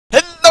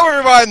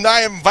everyone, I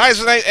am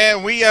VisorKnight,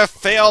 and we have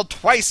failed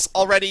twice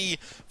already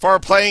for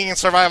playing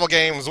survival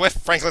games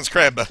with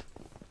FanklinsCrib.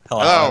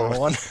 Hello,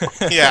 everyone.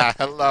 Yeah,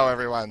 hello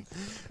everyone.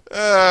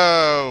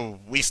 Oh,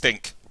 we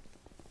stink.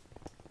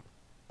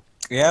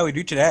 Yeah, we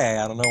do today.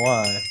 I don't know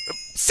why.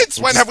 Since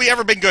when have we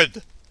ever been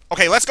good?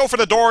 Okay, let's go for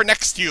the door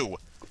next to you.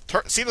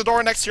 See the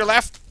door next to your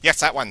left? Yes,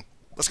 that one.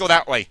 Let's go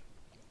that way.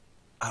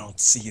 I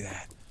don't see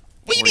that.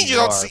 What do you mean you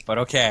don't see? But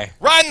okay.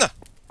 Run!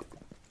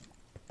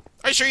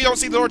 Are you sure you don't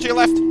see the door to your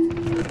left?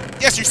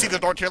 Yes, you see the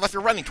door to your left.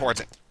 You're running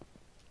towards it.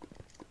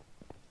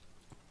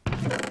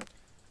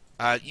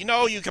 You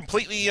know,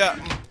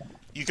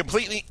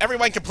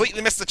 everyone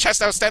completely missed the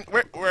chest I was standing.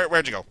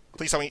 Where'd you go?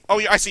 Please tell me. Oh,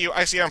 I see you.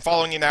 I see you. I'm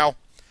following you now.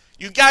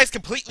 You guys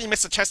completely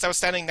missed the chest I was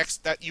standing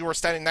next. That you were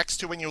standing next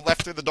to when you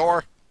left through the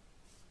door.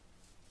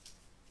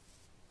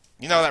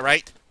 You know that,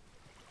 right?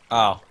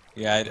 Oh,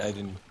 yeah, I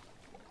didn't.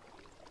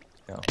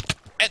 No.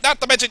 And not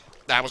to mention,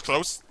 that was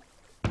close.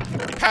 You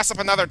pass up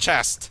another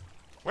chest.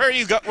 Where'd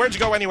you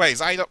go,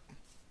 anyways? I don't.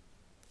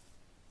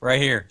 Right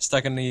here,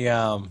 stuck in the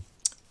Oh,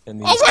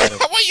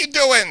 what are you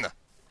doing?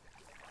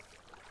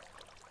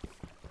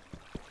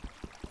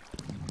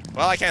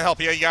 Well, I can't help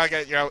you. You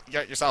gotta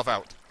get yourself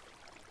out.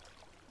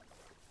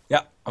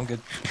 Yeah, I'm good.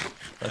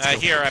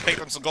 Here, I picked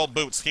up some gold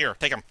boots. Here,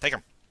 take them. Take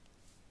them.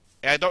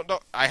 I don't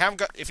know. I haven't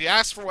got. If you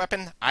ask for a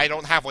weapon, I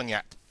don't have one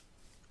yet.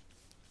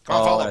 Come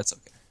on, follow. That's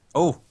okay.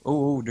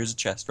 Oh, there's a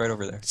chest right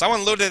over there.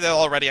 Someone looted it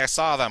already. I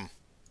saw them.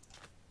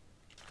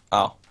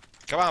 Oh.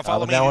 Come on,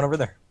 follow me. That one over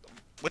there.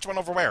 Which one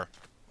over where?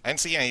 I didn't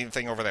see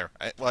anything over there.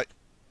 What?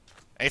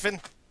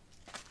 Anything?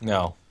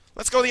 No.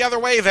 Let's go the other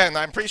way then.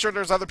 I'm pretty sure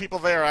there's other people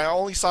there. I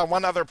only saw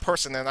one other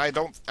person, and I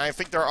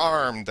think they're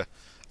armed.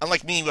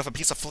 Unlike me with a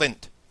piece of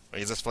flint.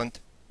 Wait, is this flint?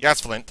 Yeah,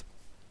 it's flint.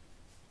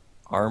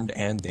 Armed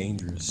and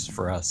dangerous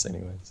for us,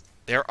 anyways.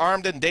 They're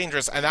armed and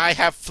dangerous, and I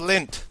have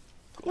flint.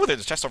 Ooh,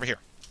 there's a chest over here.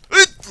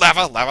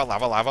 Lava, lava,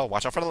 lava, lava.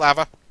 Watch out for the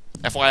lava.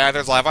 FYI,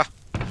 there's lava.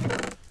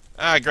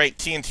 Ah, great.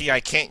 TNT, I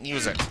can't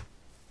use it.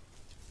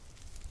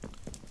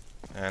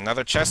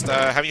 Another chest.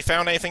 Have you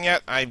found anything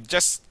yet? I've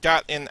just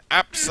got an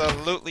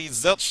absolutely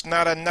zilch,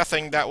 not a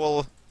nothing that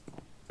will...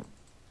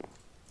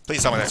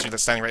 Please tell me that's you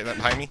that's standing right there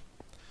behind me.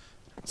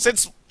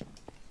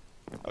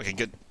 Okay,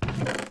 good.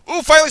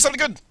 Ooh, finally something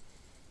good!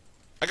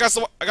 I got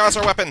us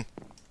our weapon.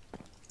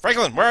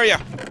 Franklin, where are you?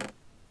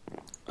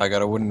 I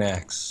got a wooden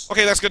axe.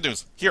 Okay, that's good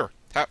news. Here,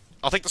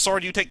 I'll take the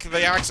sword, you take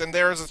the axe, and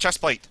there's a chest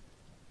plate.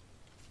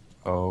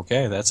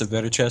 Okay, that's a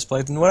better chest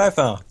plate than what I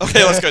found.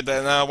 Okay, that's good.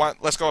 Then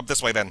let's go up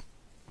this way then.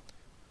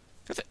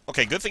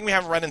 Okay, good thing we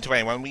haven't run into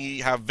anyone. We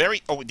have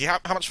very... Oh,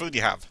 how much food do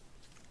you have?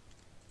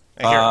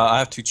 I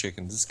have 2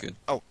 chickens. It's good.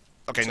 Oh,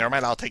 okay, never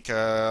mind. I'll take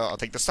the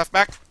stuff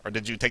back. Or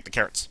did you take the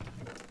carrots?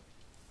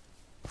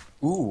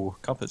 Ooh,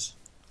 compass.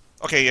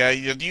 Okay,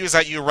 you use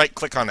that. You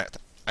right-click on it,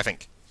 I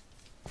think.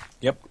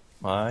 Yep,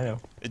 I know.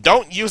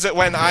 Don't use it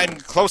when I'm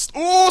close.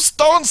 Ooh,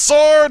 stone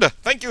sword!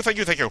 Thank you, thank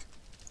you, thank you.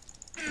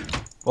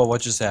 Well,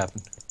 what just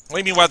happened? What do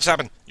you mean, what just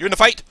happened? You're in a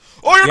fight?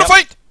 Oh, you're in a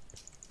fight!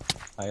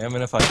 I am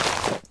in a fight.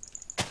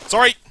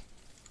 Sorry.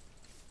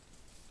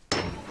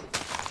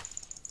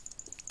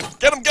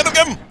 Get him, get him,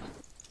 get him!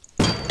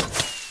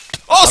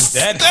 Oh, I'm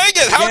dead. Dang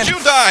it! How'd you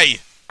die?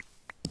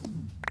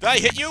 Did I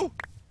hit you?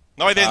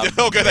 No, I didn't.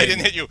 Oh, good, I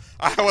didn't hit you.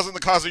 I wasn't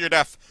the cause of your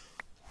death.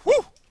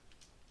 Whew!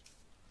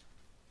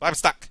 I'm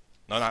stuck.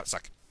 No, not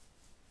stuck.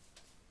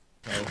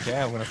 Okay,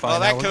 I'm gonna find out.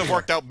 Well, that could have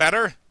worked out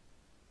better.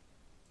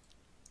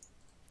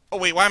 Oh,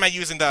 wait, why am I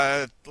using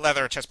the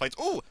leather chest plates?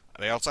 Ooh,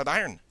 they also had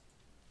iron.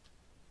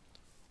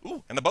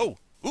 Ooh, and the bow.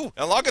 Ooh, and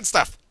a lot of good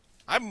stuff.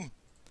 I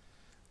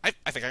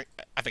think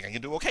I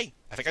can do okay.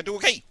 I think I do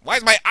okay. Why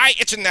is my eye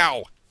itching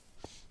now?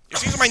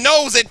 It's using my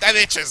nose that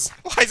itches.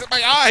 Why is it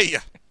my eye?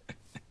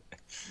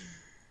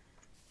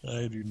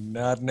 I do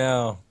not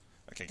know.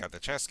 Okay, got the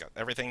chest, got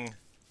everything.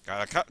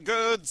 Got a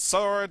good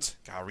swords.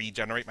 Gotta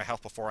regenerate my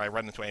health before I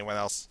run into anyone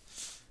else.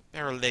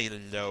 They're lay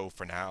low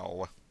for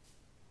now.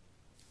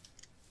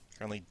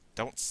 Currently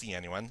don't see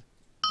anyone.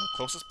 The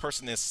closest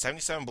person is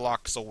 77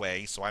 blocks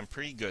away, so I'm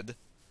pretty good.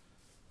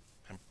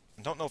 I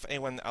don't know if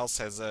anyone else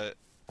has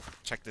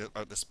checked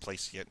out this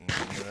place yet.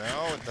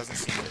 No, it doesn't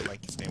seem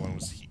like anyone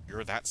was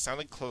here. That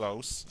sounded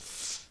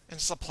close. And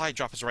the supply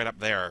drop is right up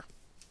there.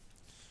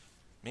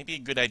 Maybe a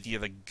good idea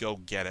to go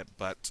get it,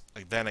 but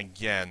then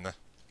again...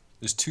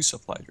 There's 2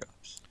 supply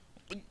drops.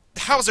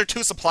 How is there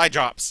 2 supply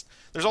drops?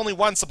 There's only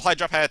 1 supply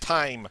drop at a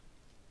time.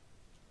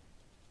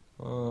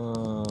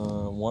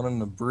 One on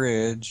the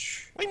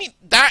bridge. What do you mean?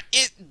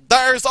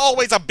 There's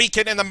always a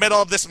beacon in the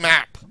middle of this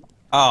map.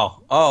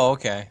 Oh,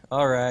 okay.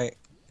 Alright.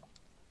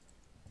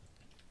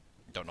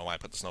 Don't know why I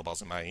put the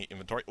snowballs in my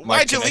inventory.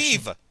 Why'd you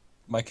leave?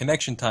 My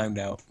connection timed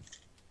out.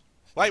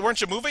 Why,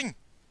 weren't you moving?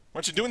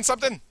 Weren't you doing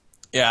something?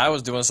 Yeah, I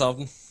was doing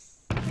something.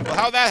 Well,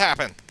 how'd that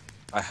happen?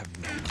 I have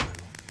no clue.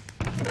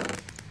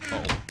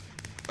 Oh.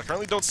 I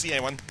currently don't see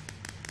anyone.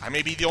 I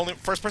may be the only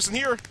first person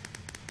here.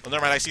 Well,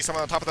 never mind, I see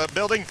someone on top of the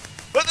building.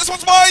 But this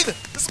one's mine!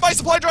 This is my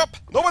supply drop!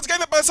 No one's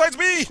getting it besides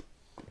me!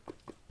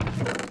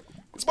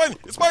 It's mine!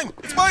 It's mine!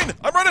 It's mine!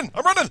 I'm running!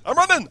 I'm running! I'm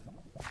running!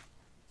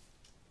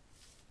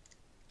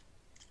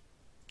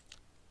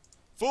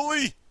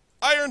 Fully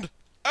ironed.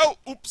 Oh,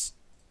 oops.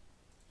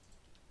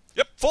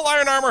 Yep, full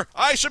iron armor.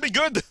 I should be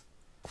good.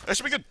 I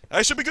should be good.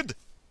 I should be good.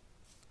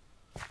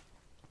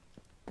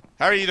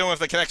 How are you doing with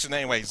the connection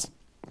anyways?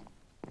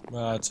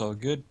 It's all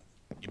good.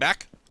 You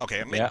back?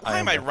 Okay, Yeah, why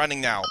am I running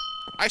now?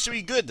 I should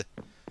be good.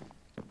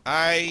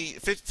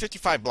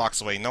 55 blocks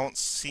away. I don't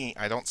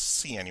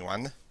see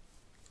anyone.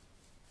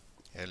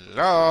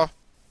 Hello?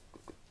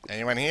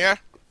 Anyone here?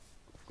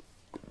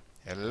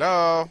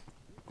 Hello?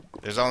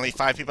 There's only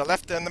 5 people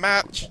left in the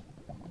match.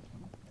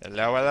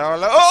 Hello, hello,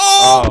 hello.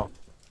 Oh!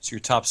 So you're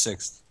top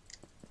 6th.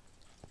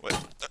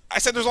 What? I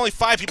said there's only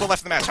 5 people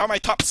left in the match. How am I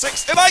top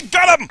 6? And I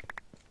got him!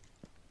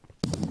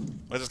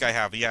 What does this guy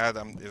have? Yeah,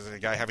 does the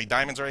guy have any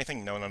diamonds or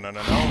anything? No, no, no,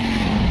 no, no.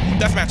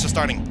 Deathmatch is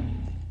starting.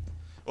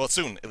 Well,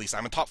 soon, at least.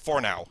 I'm in top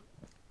 4 now.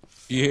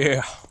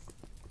 Yeah.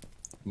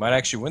 Might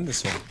actually win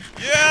this one.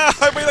 Yeah,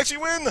 I might actually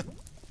win!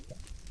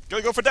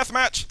 Gonna go for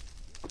deathmatch.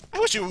 I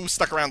wish you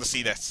stuck around to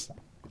see this.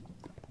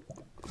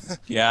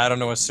 Yeah, I don't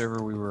know what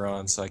server we were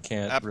on, so I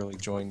can't really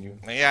join you.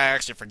 Yeah, I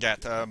actually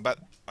forget, but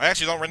I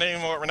actually don't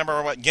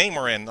remember what game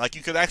we're in. Like,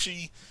 you can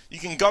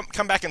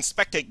come back and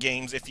spectate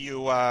games if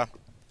you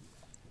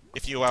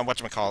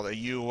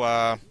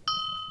whatchamacallit,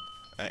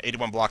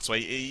 81 blocks away.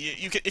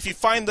 If you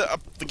find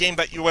the game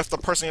that you with the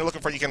person you're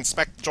looking for, you can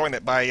join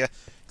it by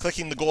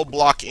clicking the gold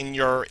block in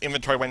your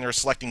inventory when you're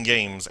selecting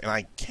games. And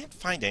I can't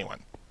find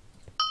anyone.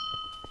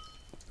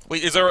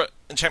 Wait, is there an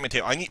enchantment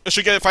table? I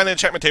should find an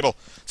enchantment table.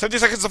 70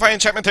 seconds to find an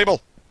enchantment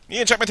table. Need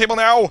an enchantment table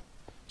now.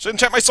 Should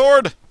enchant my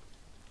sword.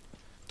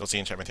 Don't see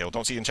enchantment table.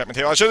 Don't see enchantment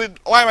table. I should.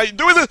 Why am I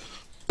doing this?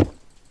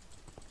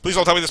 Please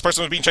don't tell me this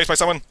person was being chased by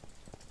someone.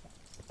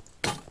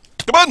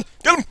 Come on!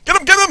 Get him! Get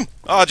him! Get him!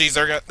 Oh, jeez,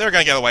 they're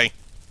gonna get away.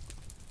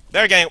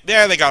 There,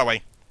 they got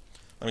away.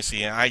 Let me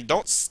see. I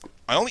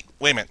only.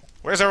 Wait a minute.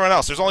 Where's everyone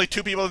else? There's only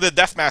 2 people in the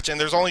deathmatch,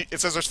 and it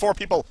says there's 4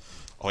 people.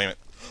 Oh, wait a minute.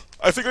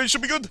 I think I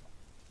should be good.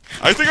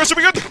 I think I should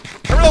be good.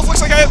 Everyone else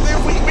looks like they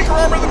have weaker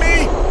armor than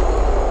me.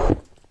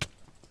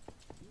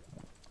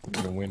 I'm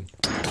gonna win.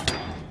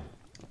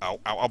 Ow,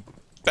 ow, ow.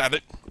 Bad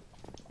it.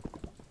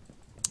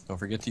 Don't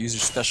forget to use your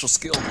special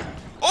skill.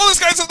 Oh, this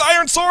guy's an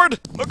iron sword.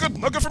 No good.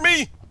 No good for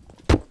me.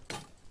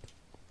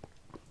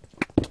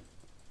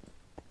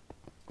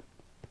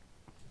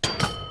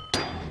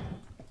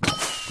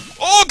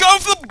 Oh, go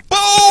for the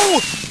bow!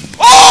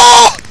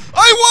 Oh!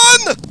 I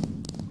won!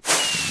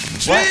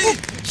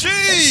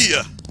 Gee!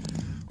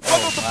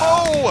 Run with the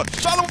bow!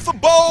 Shot him with the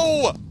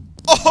bow!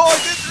 Oh, I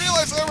didn't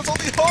realize there was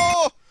only...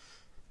 Oh!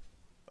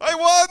 I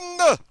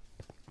won!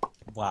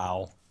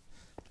 Wow.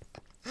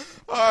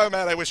 Oh,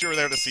 man, I wish you were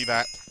there to see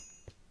that.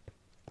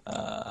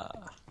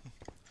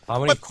 How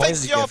many coins thank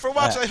did you you all get for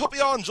watching. I hope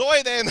you all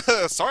enjoyed, and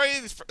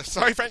sorry,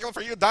 Franklin,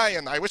 for you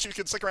dying. I wish you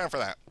could stick around for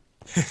that.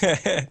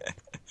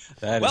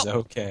 That is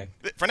okay.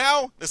 For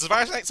now, this is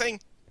VisorKnight saying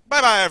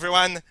bye-bye,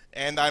 everyone.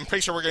 And I'm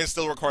pretty sure we're going to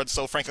still record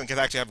so Franklin can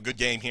actually have a good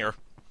game here.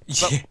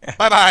 So,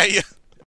 bye-bye.